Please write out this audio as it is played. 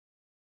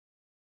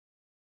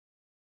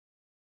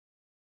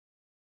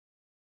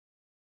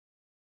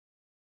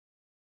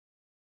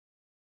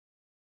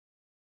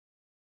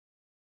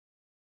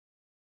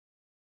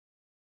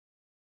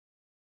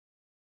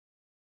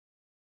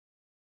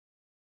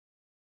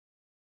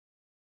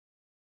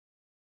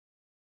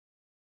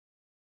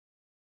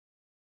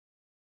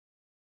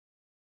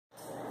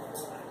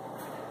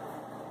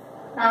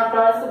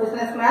12th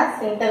Business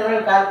Maths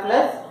Integral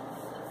Calculus.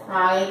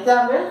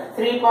 Example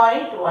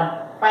 3.1.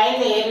 Find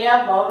the area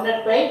bounded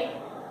by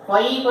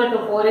y equal to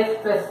 4x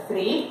plus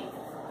 3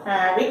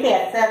 with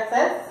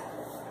x-axis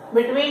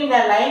between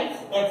the lines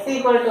x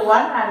equal to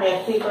 1 and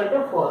x equal to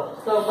 4.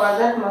 So for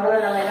that,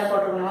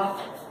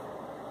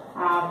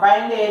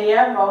 find the area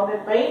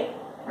bounded by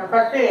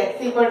first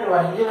x equal to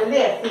 1. This is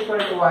x equal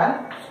to 1.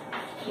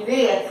 This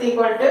is x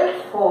equal to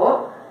 4.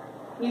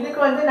 இதுக்கு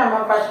வந்து நம்ம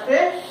first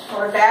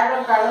ஒரு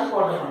table காலம்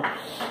போடுறோம்.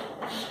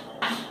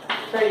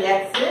 So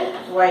x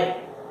y.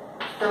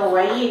 So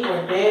y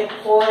equal to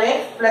 4x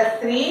plus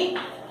 3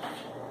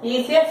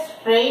 is a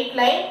straight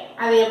line.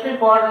 அது எப்படி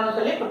போடணும்னு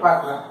சொல்லி இப்ப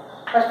பார்க்கலாம்.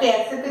 ஃபர்ஸ்ட்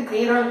x க்கு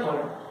 0 ன்னு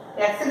போடுறோம்.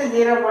 x க்கு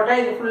 0 போட்டா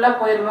இது ஃபுல்லா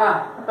போயிருமா?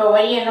 அப்ப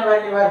y என்ன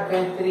வேல்யூவா இருக்கு?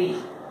 3.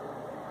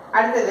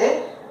 அடுத்து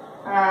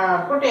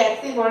put x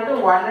equal to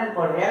 1 ன்னு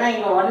போடுறோம். ஏன்னா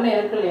இங்க 1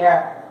 இருக்கு இல்லையா?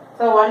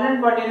 So 1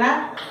 ன்னு போட்டீனா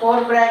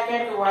 4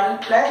 bracket 1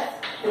 plus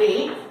 3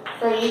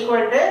 so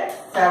equal to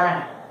 7.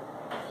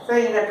 So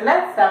இந்த இடத்துல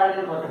 7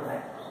 ன்னு போட்டுறேன்.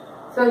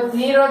 So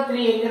 0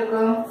 3 எங்க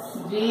இருக்கும்?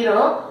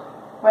 0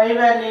 y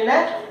வேல்யூல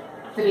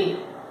 3.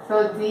 So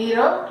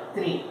 0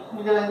 3.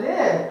 இது வந்து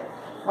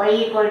y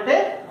equal to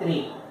 3.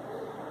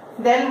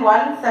 Then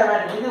 1 7.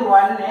 இது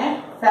 1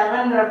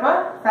 7ன்றப்ப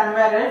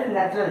somewhere else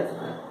நெட்ல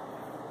வெச்சுக்கலாம்.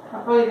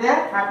 அப்போ இத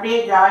அப்படியே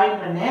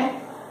ஜாயின் பண்ணு.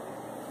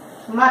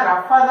 சும்மா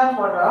ரஃபா தான்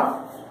போடுறோம்.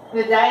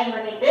 இத ஜாயின்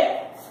பண்ணிட்டு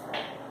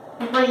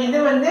இப்போ இது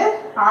வந்து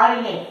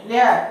ஆர்டினேட்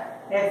இல்லையா?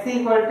 x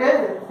equal to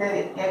சரி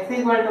x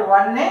equal to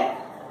 1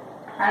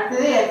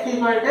 அடுத்து x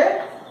equal to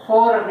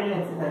 4 அப்படின்னு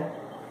வெச்சுக்கலாம்.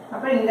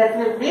 அப்ப இந்த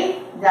இடத்துல இப்படி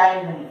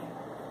ஜாயின் பண்ணி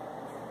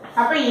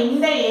அப்ப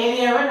இந்த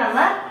ஏரியாவை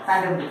நம்ம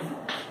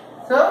கண்டுபிடிக்கணும்.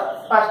 சோ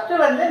ஃபர்ஸ்ட்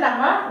வந்து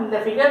நம்ம இந்த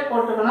ஃபிகர்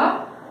போட்டுக்கணும்.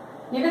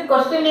 இது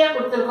क्वेश्चनலயே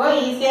கொடுத்திருக்கோம்.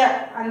 ஈஸியா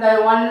அந்த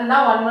 1 னா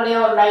 1 வழியா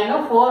ஒரு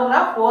லைனும் 4 னா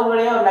 4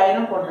 வழியா ஒரு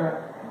லைனும் போட்டுறோம்.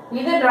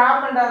 இது டிரா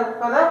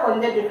பண்றதுக்கு தான்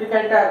கொஞ்சம்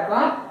டிஃபிகல்ட்டா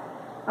இருக்கும்.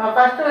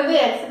 ஃபர்ஸ்ட் வந்து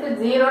x க்கு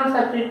 0 ன்னு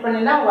சப்ஸ்டிட்யூட்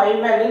பண்ணினா y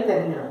வேல்யூ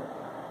தெரிஞ்சிரும்.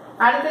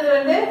 அடுத்து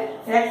வந்து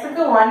x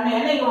க்கு 1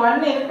 ஏன்னா இங்க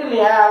 1 இருக்கு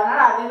இல்லையா? அதனால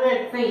அதுவே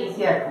எடுக்க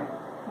ஈஸியா இருக்கும்.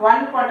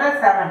 1 போட்டா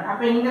 7.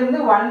 அப்ப இங்க இருந்து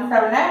 1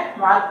 7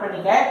 மார்க்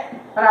பண்ணிக்க.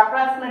 ஒரு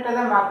அப்ராக்ஸிமேட்டா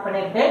தான் மார்க்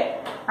பண்ணிட்டு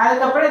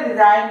அதுக்கு அப்புறம் இது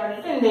ஜாயின்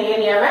பண்ணிட்டு இந்த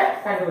ஏரியாவை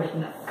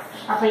கண்டுபிடிக்கணும்.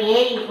 அப்ப a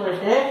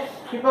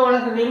 = இப்போ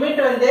உனக்கு லிமிட்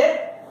வந்து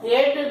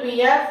a to b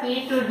ah c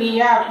to d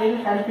ஆ அப்படினு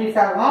கன்ஃபியூஸ்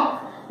ஆகும்.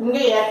 இங்க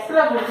x ல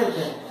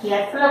கொடுத்திருக்கு.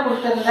 x ல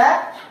கொடுத்திருந்தா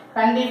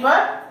கண்டிப்பா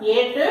a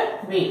to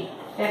b.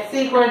 x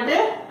equal to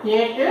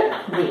a to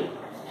b.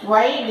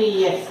 y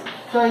dx.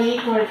 So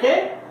equal to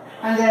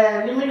அந்த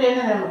லிமிட்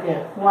என்ன நமக்கு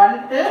 1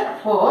 to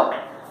 4.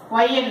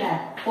 y என்ன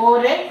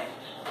 4x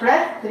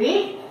plus 3.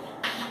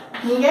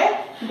 இங்க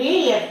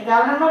dx.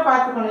 கவனமா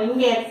பார்த்துக்கணும்.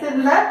 இங்க x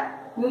இருந்தா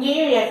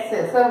இங்கேயும் x.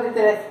 So with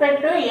respect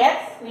to x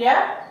we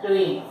are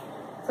doing.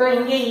 So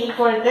இங்க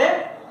equal to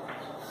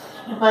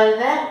இப்போ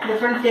இத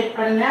டிஃபரன்ஷியேட்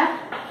பண்ணா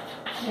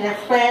x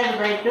squared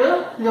by 2.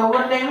 இது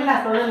ஒவ்வொரு டைமும்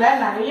நான் சொல்லல,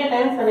 நிறைய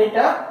டைம்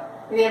சொல்லிட்டோம்.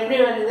 இது எப்படி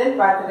வந்ததுன்னு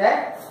பாத்துக்க.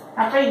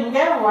 அப்ப இங்க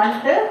 1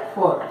 to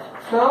 4.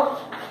 So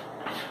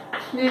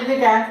இது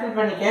கேன்சல்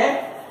பண்ணிக்க.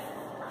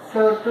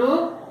 So 2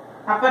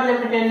 upper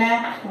limit என்ன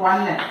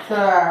 1. So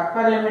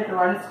upper limit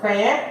 1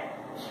 square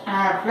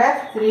plus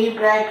 3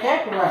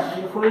 bracket 1.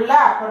 இது ஃபுல்லா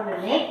upper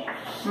limit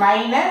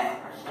minus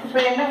இப்போ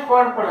என்ன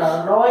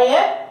போடணும்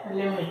lower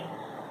limit.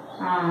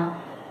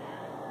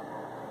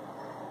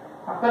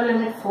 upper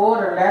limit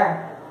 4 இல்ல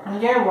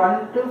இங்க 1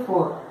 to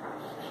 4.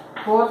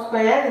 4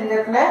 square இந்த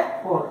இடத்துல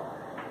 4.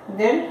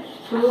 Then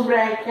 2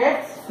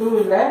 brackets 2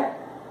 இல்ல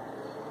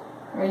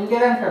இங்க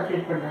தான்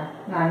சப்ஸ்டிட்யூட் பண்றேன்.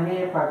 நான்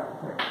அங்கேயே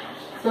பார்த்துக்கிறேன்.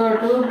 So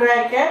 2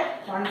 bracket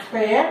 1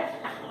 square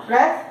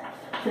plus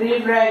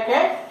 3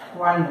 bracket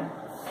 1.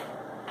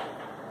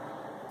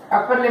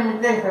 upper limit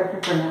தான்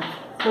சப்ஸ்டிட்யூட் பண்ணேன்.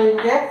 So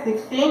இங்க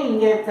 16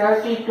 இங்க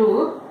 32.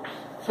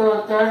 So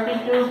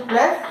 32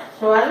 plus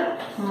 12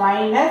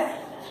 minus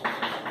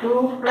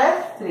 2 plus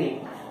 3.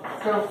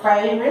 So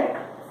 5.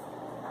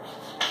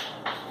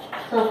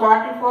 So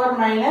 44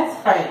 minus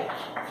 5.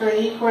 So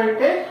equal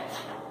to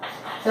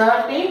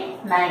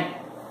 39.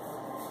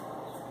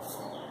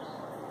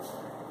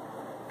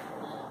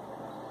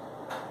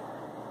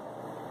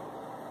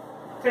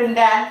 So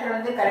இந்த ஆன்சர்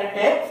வந்து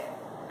கரெக்ட்.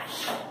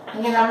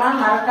 இங்க நம்ம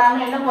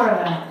மறக்காம என்ன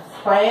போடணும்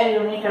ஸ்கொயர்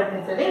யூனிட்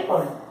அப்படின்னு சொல்லி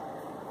போடணும்.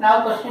 Now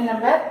question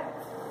number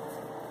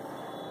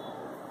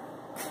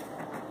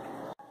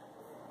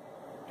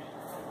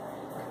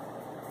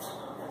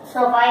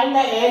So find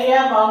the area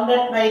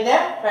bounded by the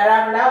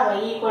parabola y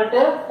equal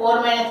to 4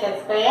 minus x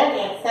squared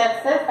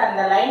x-axis and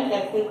the line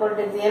x equal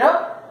to 0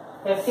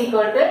 x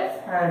equal to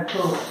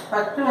 2.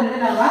 First வந்து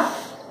நம்ம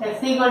x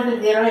equal to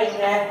 0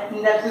 எங்க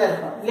இந்த இடத்துல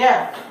இருக்கும் இல்லையா?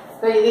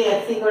 So இது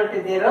x equal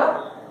to 0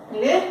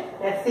 இது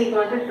x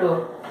equal to 2.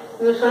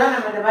 யூசுவலா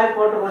நம்ம இந்த மாதிரி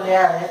போட்டுக்கோம்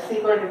இல்லையா? x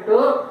equal to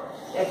 2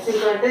 x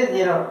equal to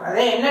 0.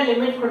 அதே என்ன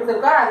லிமிட்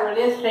கொடுத்திருக்கோ அது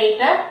வழியா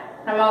ஸ்ட்ரைட்டா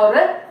நம்ம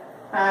ஒரு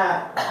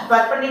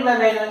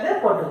பர்பெண்டிகுலர் லைன் வந்து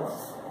போட்டுக்குவோம்.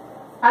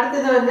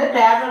 அடுத்தது வந்து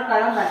டேபிள்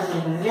காலம்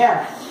கண்டுபிடிக்கணும் இல்லையா?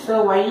 So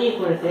y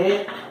equal to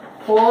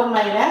 4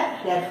 minus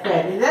x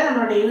square. இதுதான்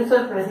நம்மளுடைய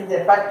யூசுவல்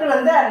ப்ரொசீஜர். ஃபர்ஸ்ட்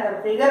வந்து அந்த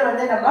ஃபிகர்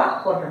வந்து நம்ம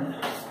போட்டுடணும்.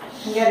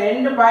 இங்கே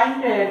 2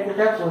 பாயிண்ட்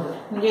எடுத்துட்டா போதும்.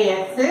 இங்கே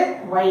எக்ஸு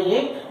ஒய்.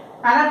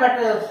 ஆனால்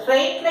பட்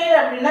ஸ்ட்ரெயிட் லைன்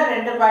அப்படின்னா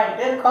 2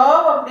 பாயிண்ட்டு.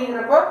 கர்வ்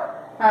அப்படிங்கிறப்போ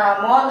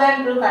மோர்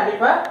தேன் 2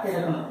 கண்டிப்பாக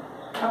இருக்கணும்.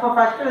 அப்போ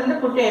ஃபர்ஸ்ட் வந்து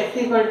புட்டு எக்ஸ்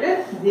ஈக்குவல் டு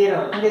 0.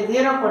 இங்கே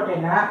 0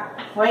 போட்டீங்கன்னா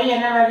ஒய்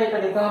என்ன வேல்யூ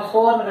கிடைக்கும்?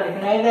 4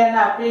 கிடைக்கும்.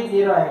 நெய்தர்னா அப்படியே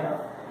 0 ஆகிடும்.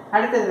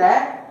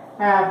 அடுத்ததில்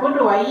புட்டு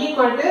ஒய்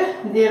ஈக்குவல் டு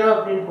 0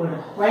 அப்படின்னு போடு.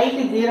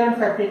 ஒய்க்கு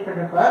 0ன்னு சப்ஸ்டிட்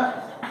பண்ணுறப்போ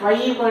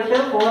Y equal to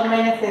 4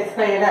 minus X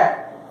ஸ்கொயர்டா.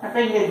 அப்போ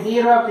இங்கே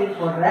 0 அப்படின்னு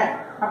போடுறேன்.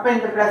 அப்போ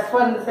இந்த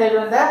 +4 இந்த சைடு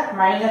வந்தால்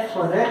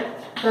 -4.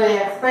 So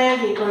X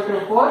square equal to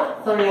 4.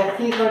 So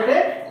X equal to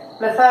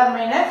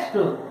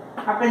 +or-2.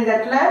 அப்போ இந்த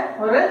இடத்துல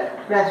ஒரு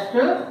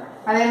 +2.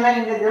 அதே மாதிரி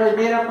இந்த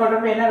 0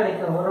 போடுறப்ப என்ன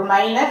கிடைக்கும்? ஒரு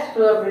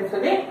 -2 அப்படின்னு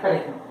சொல்லி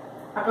கிடைக்கும்.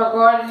 அப்போ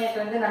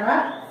கோஆர்டினேட் வந்து நம்ம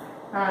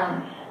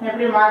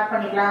எப்படி மார்க்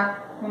பண்ணிக்கலாம்?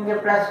 இங்கே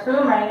 +2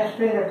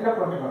 -2 இந்த இடத்துல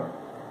போட்டுக்கணும்.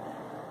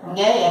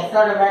 இங்கே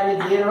எக்ஸோட வேல்யூ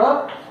 0,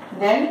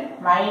 தென்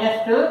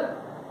 -2.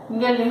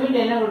 இங்கே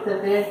லிமிட் என்ன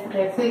கொடுத்துருக்கு?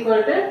 X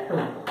equal to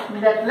 2.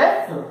 இந்த இடத்துல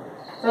 2.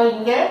 ஸோ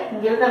இங்கே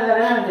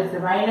இருக்கிறதெல்லாமே வந்துருச்சு.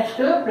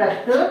 -2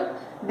 +2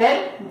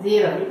 தென்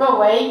 0. இப்போ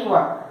ஒய்க்கு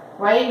வா.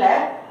 ஒய்ல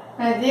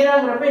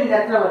 0ங்கிறப்ப இந்த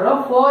இடத்துல வரும்.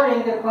 4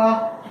 எங்கே இருக்கும்?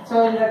 ஸோ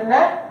இந்த இடத்துல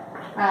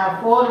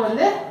 4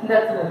 வந்து இந்த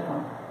இடத்துல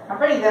இருக்கும்.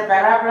 அப்போ இதை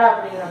பெராபோலா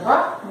அப்படிங்கிறப்போ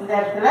இந்த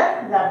இடத்துல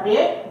இதை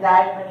அப்படியே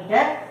ஜாயின் பண்ணிக்க.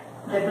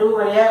 இந்த 2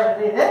 வழியாக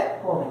வந்து இது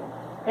போகும்.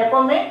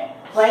 எப்போவுமே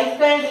y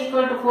square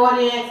equal to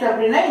 4ax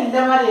அப்படின்னா இந்த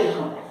மாதிரி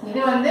இருக்கும். இது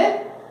வந்து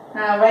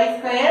y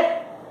ஸ்கொயர்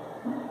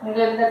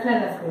இங்கே இந்த இடத்துல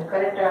என்ன இருக்கு?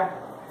 கரெக்டா?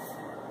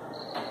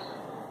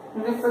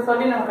 இது இப்போ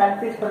சொல்லி நம்ம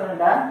கன்ஃபியூஸ்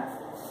பண்ணுவோம்டா.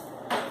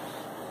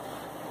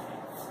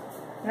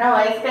 ஏன்னா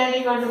y square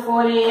equal to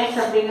 4ax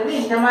அப்படிங்கிறது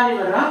இந்த மாதிரி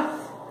வரும்.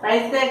 y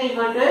ஸ்கொயர்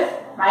ஈக்குவல் டு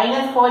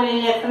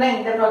 -4axனா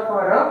இந்த பக்கம்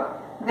வரும்.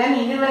 தென்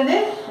இது வந்து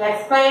x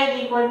square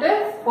equal to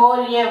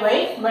 4ay.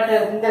 But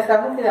இந்த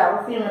சம்முக்கு இது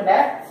அவசியம் இல்லை.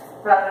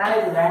 அதனால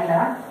இது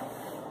வேண்டாம்.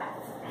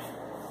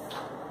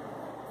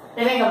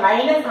 ஏன்னா இங்கே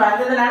மைனஸ்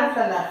வந்ததுனால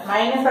சொன்னேன்.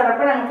 மைனஸ்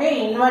வரப்போ நமக்கு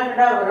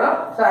இன்வெர்டடாக வரும்.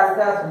 ஸோ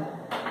அதுதான் சொன்னேன்.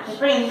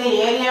 இப்போ இந்த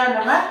ஏரியாவை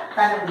நம்ம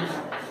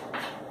கண்டுபிடிக்கணும்.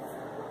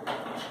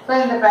 ஸோ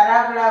இந்த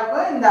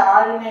பெராபோலாவுக்கும் இந்த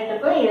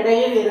ஆர்டினேட்டுக்கும்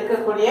இடையில்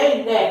இருக்கக்கூடிய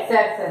இந்த எக்ஸ்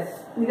ஆக்சஸ்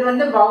இது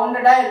வந்து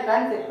பவுண்டடா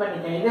இருக்கான்னு செக்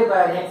பண்ணிட்டேன். இது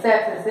எக்ஸ்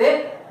ஆக்சஸ்.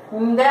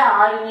 இந்த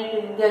ஆர்டினேட்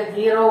இங்கே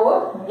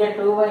 0வும் இங்கே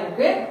 2வும்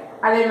இருக்கு.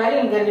 அதே மாதிரி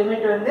இங்கே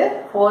லிமிட் வந்து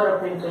 4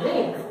 அப்படின்னு சொல்லி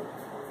இருக்கு.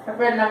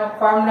 அப்போ நமக்கு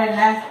ஃபார்முலா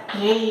என்ன?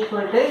 a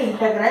equal to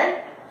integral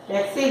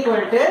x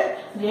equal to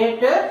a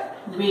to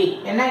b.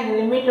 ஏன்னா இந்த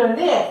லிமிட்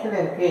வந்து xல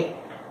இருக்கு.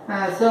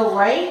 So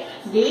y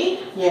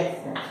dx.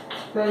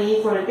 So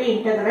equal to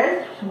integral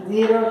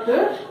 0 to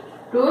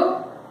 2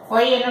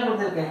 y என்ன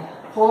கொடுத்துருக்கு?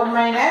 4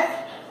 minus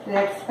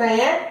X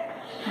square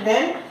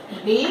then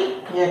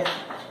dx.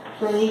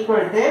 So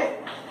equal to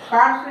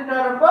constant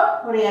வரப்போ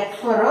ஒரு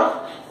எக்ஸ் வரும்.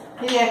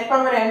 இது x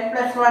பவர்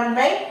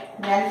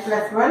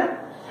n+1/n+1.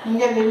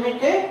 இங்கே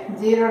limit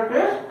 0 to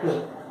 2.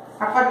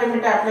 Upper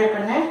limit apply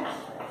பண்ணு.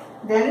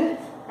 தென்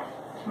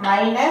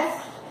minus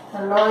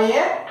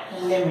lower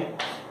limit.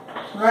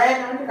 Lower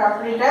limit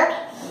கம்ப்ளீட்டாக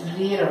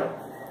 0.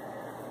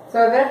 So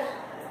that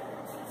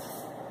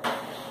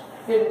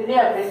இதுலேயே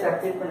அப்படியே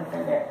சப்ஸ்டிட்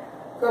பண்ணிக்கோங்க.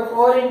 So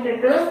 4 ×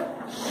 2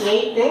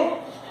 8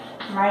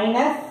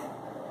 minus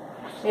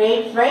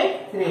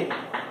 8/3.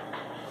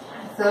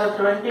 So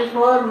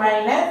 24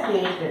 minus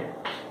 8.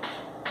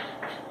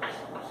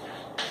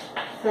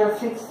 So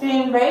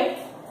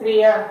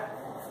 16/3.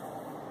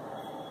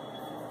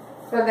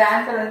 So the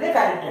answer is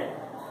correct.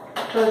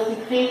 So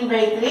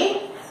 16/3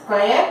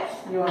 square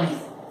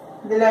units.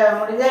 இதுல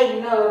முடிஞ்சா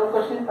இன்னும் ஒரு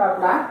क्वेश्चन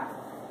பார்க்கலாம்.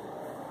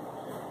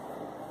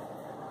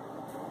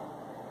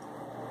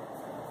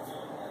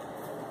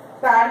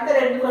 So அடுத்த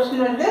ரெண்டு क्वेश्चन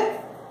வந்து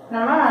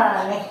நம்ம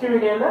நெக்ஸ்ட்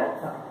வீடியோல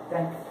பார்க்கலாம்.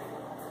 Thank you.